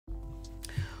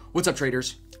What's up,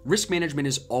 traders? Risk management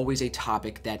is always a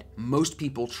topic that most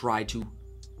people try to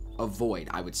avoid,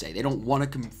 I would say. They don't want to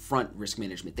confront risk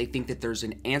management. They think that there's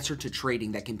an answer to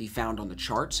trading that can be found on the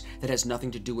charts that has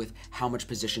nothing to do with how much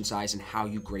position size and how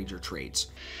you grade your trades.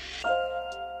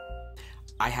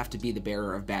 I have to be the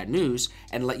bearer of bad news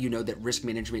and let you know that risk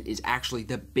management is actually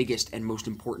the biggest and most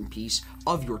important piece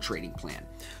of your trading plan.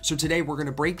 So today we're going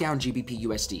to break down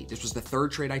GbpUsd. This was the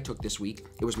third trade I took this week.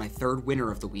 It was my third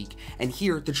winner of the week. And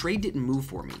here the trade didn't move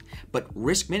for me, but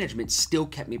risk management still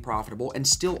kept me profitable and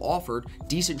still offered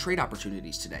decent trade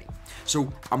opportunities today. So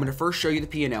I'm going to first show you the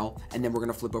P&L, and then we're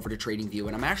going to flip over to TradingView.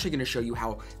 And I'm actually going to show you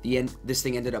how this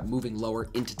thing ended up moving lower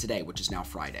into today, which is now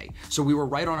Friday. So we were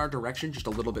right on our direction, just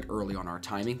a little bit early on our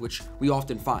timing, which we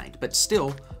often find, but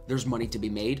still there's money to be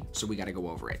made, so we got to go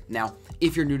over it. Now,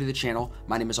 if you're new to the channel,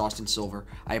 my name is Austin Silver.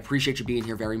 I appreciate you being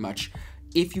here very much.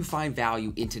 If you find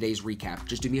value in today's recap,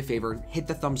 just do me a favor and hit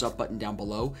the thumbs up button down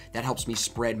below. That helps me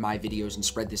spread my videos and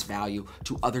spread this value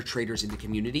to other traders in the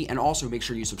community. And also make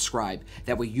sure you subscribe.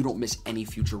 That way you don't miss any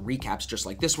future recaps just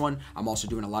like this one. I'm also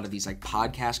doing a lot of these like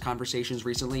podcast conversations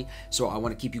recently, so I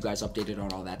want to keep you guys updated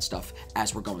on all that stuff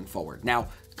as we're going forward. Now,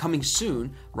 coming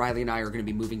soon, Riley and I are going to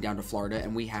be moving down to Florida,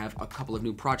 and we have a couple of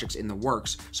new projects in the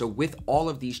works. So with all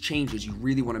of these changes, you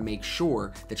really want to make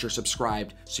sure that you're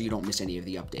subscribed so you don't miss any of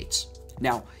the updates.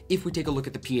 Now, if we take a look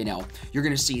at the P&L, you're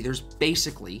going to see there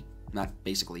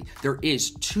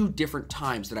is two different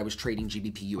times that I was trading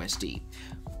GbpUsd.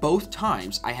 Both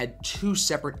times I had two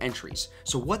separate entries.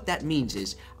 So what that means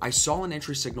is I saw an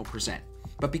entry signal present,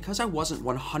 but because I wasn't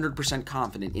 100%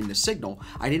 confident in the signal,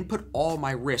 I didn't put all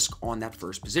my risk on that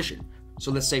first position. So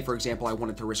let's say, for example, I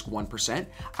wanted to risk 1%,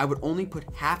 I would only put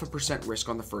 0.5% risk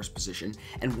on the first position,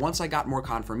 and once I got more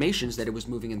confirmations that it was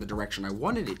moving in the direction I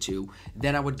wanted it to,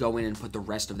 then I would go in and put the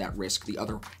rest of that risk, the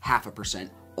other 0.5%,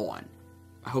 on.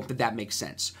 I hope that that makes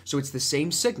sense. So it's the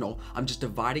same signal, I'm just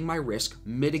dividing my risk,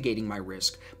 mitigating my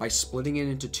risk by splitting it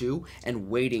into two and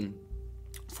waiting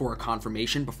for a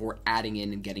confirmation before adding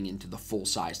in and getting into the full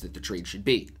size that the trade should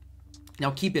be. Now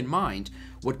keep in mind,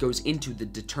 what goes into the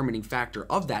determining factor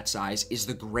of that size is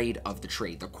the grade of the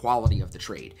trade, the quality of the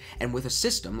trade. And with a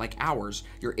system like ours,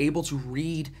 you're able to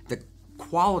read the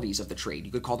qualities of the trade.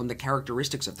 You could call them the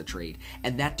characteristics of the trade,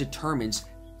 and that determines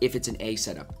if it's an A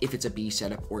setup, if it's a B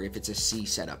setup, or if it's a C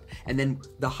setup. And then,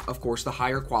 of course, the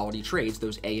higher quality trades,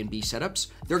 those A and B setups,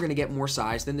 they're going to get more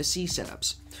size than the C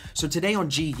setups. So today on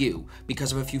GU,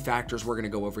 because of a few factors we're going to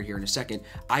go over here in a second,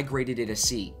 I graded it a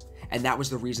C. And that was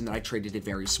the reason that I traded it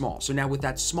very small. So now with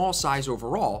that small size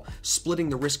overall, splitting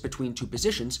the risk between two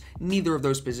positions, neither of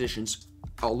those positions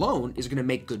alone is going to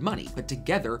make good money, but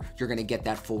together you're going to get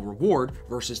that full reward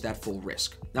versus that full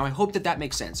risk. Now I hope that that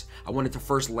makes sense. I wanted to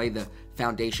first lay the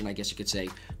foundation, I guess you could say,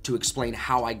 to explain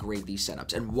how I grade these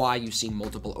setups and why you see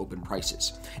multiple open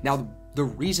prices. Now the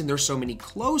reason there's so many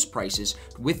closed prices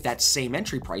with that same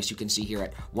entry price, you can see here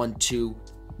at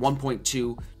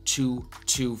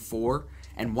 1.2224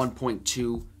 and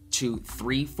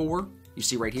 1.2234, you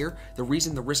see right here, the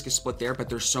reason the risk is split there, but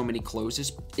there's so many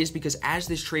closes, is because as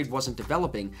this trade wasn't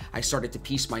developing, I started to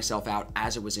piece myself out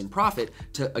as it was in profit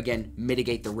to, again,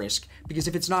 mitigate the risk. Because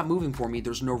if it's not moving for me,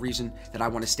 there's no reason that I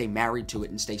want to stay married to it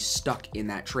and stay stuck in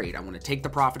that trade. I want to take the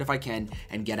profit if I can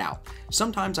and get out.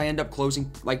 Sometimes I end up closing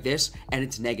like this and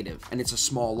it's negative and it's a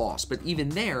small loss. But even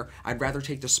there, I'd rather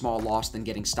take the small loss than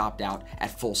getting stopped out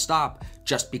at full stop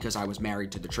just because I was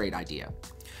married to the trade idea.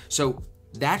 So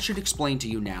that should explain to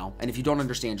you now, and if you don't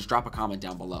understand, just drop a comment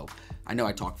down below. I know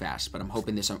I talk fast, but I'm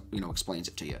hoping this, explains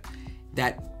it to you.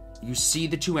 That you see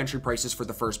the two entry prices for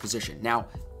the first position. Now,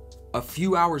 a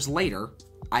few hours later,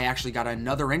 I actually got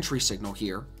another entry signal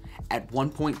here at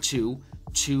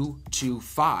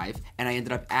 1.2225, and I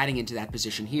ended up adding into that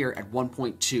position here at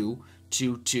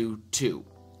 1.2222.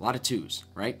 A lot of twos,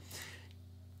 right?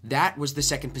 That was the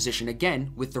second position,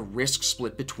 again, with the risk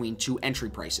split between two entry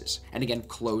prices, and again,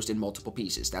 closed in multiple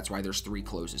pieces. That's why there's three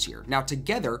closes here. Now,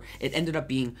 together, it ended up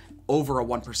being over a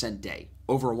 1% day,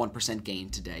 over a 1% gain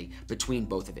today between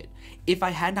both of it. If I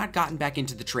had not gotten back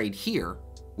into the trade here,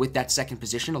 with that second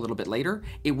position a little bit later,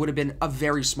 it would have been a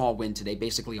very small win today,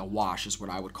 basically a wash is what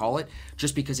I would call it,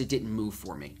 just because it didn't move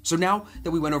for me. So now that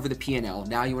we went over the P&L,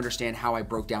 now you understand how I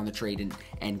broke down the trade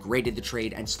and graded the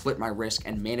trade and split my risk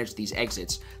and managed these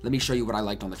exits. Let me show you what I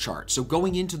liked on the chart. So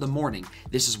going into the morning,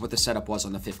 this is what the setup was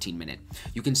on the 15-minute.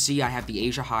 You can see I have the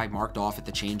Asia high marked off at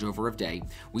the changeover of day.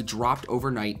 We dropped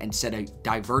overnight and set a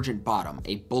divergent bottom,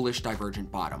 a bullish divergent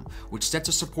bottom, which sets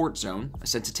a support zone, a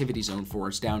sensitivity zone for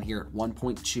us down here at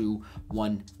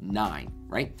 1.219,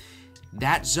 right?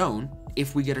 That zone,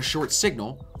 if we get a short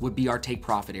signal, would be our take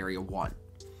profit area 1.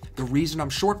 The reason I'm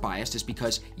short biased is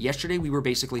because yesterday we were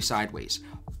basically sideways.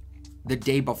 The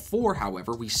day before,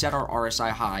 however, we set our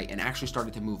RSI high and actually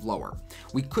started to move lower.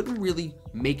 We couldn't really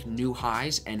make new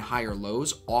highs and higher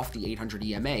lows off the 800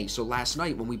 EMA, so last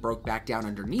night when we broke back down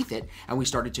underneath it and we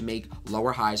started to make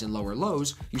lower highs and lower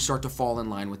lows, you start to fall in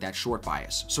line with that short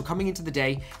bias. So coming into the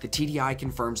day, the TDI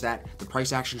confirms that, the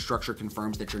price action structure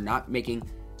confirms that you're not making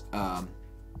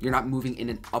you're not moving in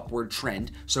an upward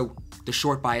trend, so the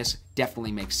short bias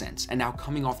definitely makes sense. And now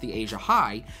coming off the Asia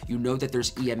high, you know that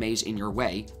there's EMAs in your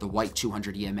way, the white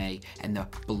 200 EMA and the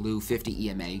blue 50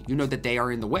 EMA, you know that they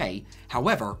are in the way.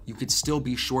 However, you could still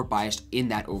be short biased in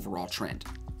that overall trend.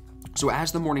 So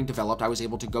as the morning developed, I was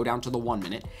able to go down to the 1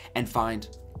 minute and find,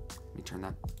 let me turn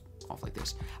that off like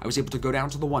this. I was able to go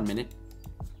down to the 1 minute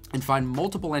and find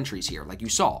multiple entries here, like you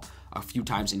saw. A few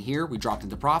times in here, we dropped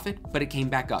into profit, but it came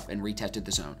back up and retested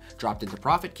the zone. Dropped into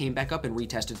profit, came back up and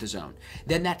retested the zone.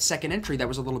 Then that second entry that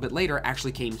was a little bit later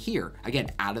actually came here,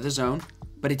 again, out of the zone,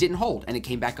 but it didn't hold and it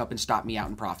came back up and stopped me out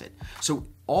in profit. So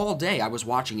all day I was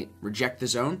watching it reject the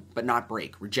zone, but not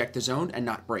break, reject the zone and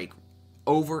not break,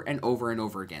 over and over and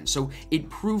over again. So it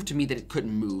proved to me that it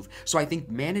couldn't move. So I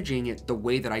think managing it the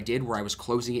way that I did, where I was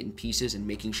closing it in pieces and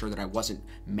making sure that I wasn't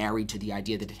married to the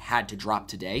idea that it had to drop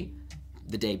today,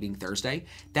 the day being Thursday,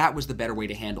 that was the better way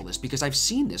to handle this, because I've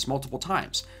seen this multiple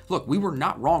times. Look, we were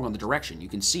not wrong on the direction. You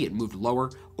can see it moved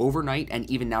lower overnight and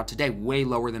even now today, way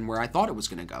lower than where I thought it was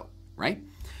going to go, right?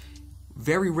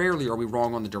 Very rarely are we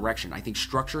wrong on the direction. I think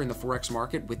structure in the Forex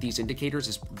market with these indicators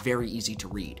is very easy to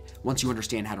read once you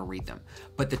understand how to read them.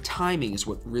 But the timing is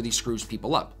what really screws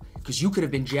people up, because you could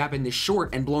have been jabbing this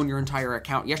short and blown your entire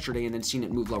account yesterday and then seen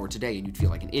it move lower today and you'd feel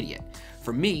like an idiot.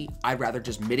 For me, I'd rather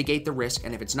just mitigate the risk,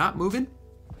 and if it's not moving,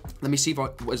 let me see if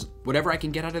whatever I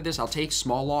can get out of this, I'll take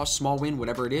small loss, small win,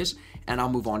 whatever it is, and I'll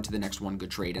move on to the next one good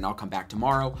trade. And I'll come back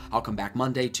tomorrow, I'll come back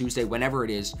Monday, Tuesday, whenever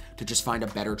it is, to just find a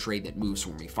better trade that moves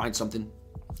for me. Find something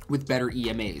with better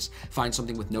EMAs, find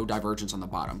something with no divergence on the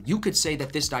bottom. You could say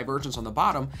that this divergence on the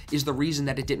bottom is the reason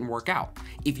that it didn't work out.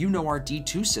 If you know our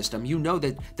D2 system, you know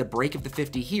that the break of the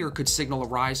 50 here could signal a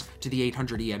rise to the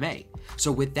 800 EMA.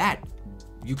 So with that,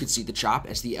 you could see the chop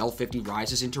as the L50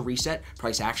 rises into reset,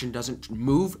 price action doesn't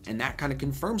move, and that kind of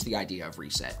confirms the idea of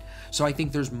reset. So I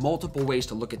think there's multiple ways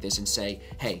to look at this and say,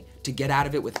 hey, to get out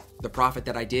of it with the profit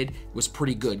that I did was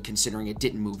pretty good considering it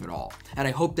didn't move at all. And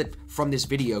I hope that from this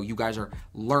video, you guys are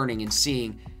learning and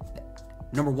seeing,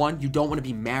 number one, you don't want to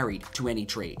be married to any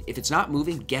trade. If it's not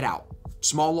moving, get out.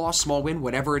 Small loss, small win,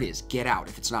 whatever it is, get out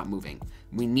if it's not moving.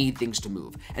 We need things to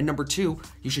move. And number two,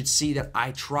 you should see that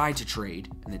I try to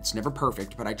trade, and it's never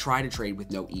perfect, but I try to trade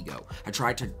with no ego. I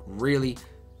try to really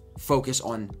focus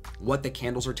on what the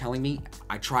candles are telling me.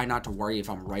 I try not to worry if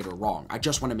I'm right or wrong. I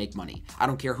just want to make money. I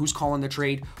don't care who's calling the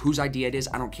trade, whose idea it is.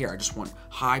 I don't care. I just want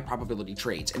high probability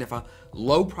trades. And if a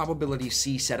low probability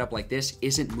C setup like this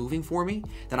isn't moving for me,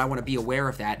 then I want to be aware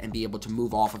of that and be able to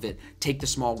move off of it, take the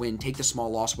small win, take the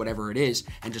small loss, whatever it is,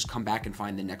 and just come back and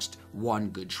find the next one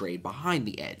good trade behind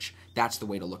the edge. That's the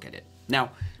way to look at it.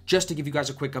 Now, just to give you guys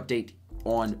a quick update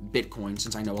on Bitcoin,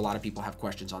 since I know a lot of people have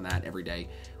questions on that every day,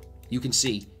 you can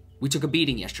see we took a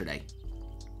beating yesterday.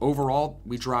 Overall,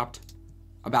 we dropped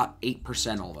about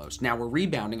 8% almost. Now we're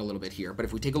rebounding a little bit here, but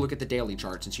if we take a look at the daily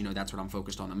chart, since you know that's what I'm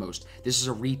focused on the most, this is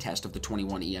a retest of the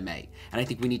 21 EMA. And I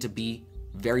think we need to be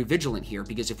very vigilant here,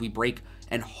 because if we break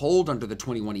and hold under the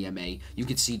 21 EMA, you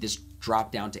could see this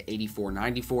drop down to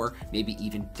 84.94, maybe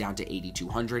even down to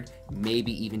 8,200,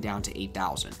 maybe even down to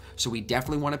 8,000. So we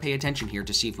definitely want to pay attention here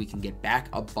to see if we can get back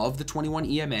above the 21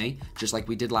 EMA, just like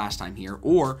we did last time here,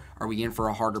 or are we in for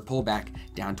a harder pullback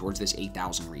down towards this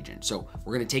 8,000 region. So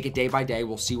we're going to take it day by day.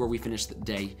 We'll see where we finish the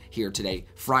day here today,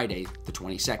 Friday, the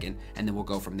 22nd, and then we'll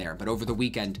go from there. But over the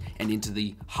weekend and into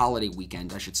the holiday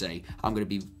weekend, I should say, I'm going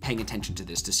to be paying attention to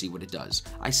this to see what it does.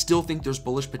 I still think there's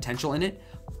bullish potential in it,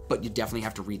 but you definitely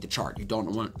have to read the chart. You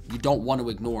don't want to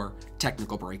ignore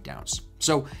technical breakdowns.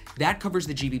 So that covers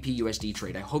the GbpUsd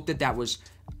trade. I hope that that was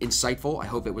insightful. I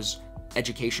hope it was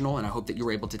educational, and I hope that you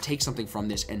were able to take something from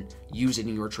this and use it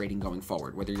in your trading going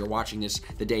forward. Whether you're watching this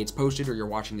the day it's posted or you're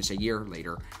watching this a year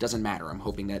later, doesn't matter. I'm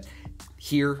hoping that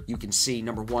here you can see,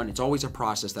 number one, it's always a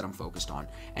process that I'm focused on,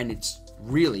 and it's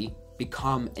really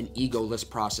become an egoless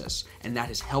process, and that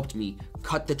has helped me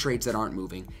cut the trades that aren't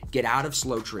moving, get out of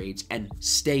slow trades, and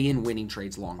stay in winning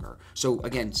trades longer. So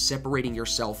again, separating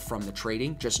yourself from the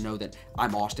trading, just know that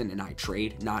I'm Austin and I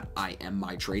trade, not I am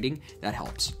my trading. That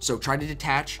helps. So try to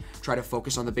detach, try to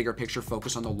focus on the bigger picture,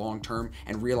 focus on the long term,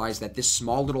 and realize that this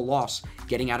small little loss,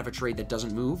 getting out of a trade that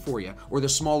doesn't move for you, or the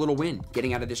small little win,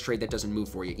 getting out of this trade that doesn't move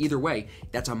for you. Either way,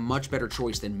 that's a much better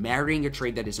choice than marrying a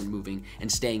trade that isn't moving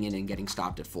and staying in and getting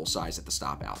stopped at full size at the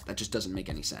stop out. That just doesn't make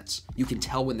any sense. You can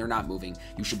tell when they're not moving.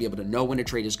 You should be able to know when a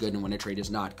trade is good and when a trade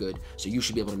is not good. So you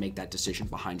should be able to make that decision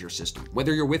behind your system.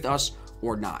 Whether you're with us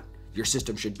or not, your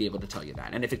system should be able to tell you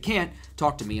that. And if it can't,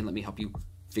 talk to me and let me help you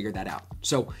figure that out.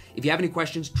 So if you have any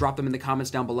questions, drop them in the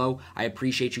comments down below. I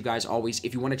appreciate you guys always.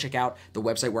 If you want to check out the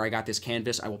website where I got this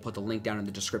canvas, I will put the link down in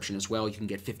the description as well. You can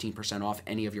get 15% off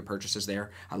any of your purchases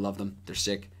there. I love them. They're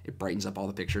sick. It brightens up all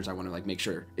the pictures. I want to make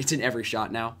sure it's in every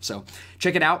shot now. So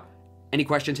check it out. Any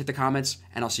questions, hit the comments,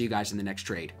 and I'll see you guys in the next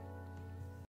trade.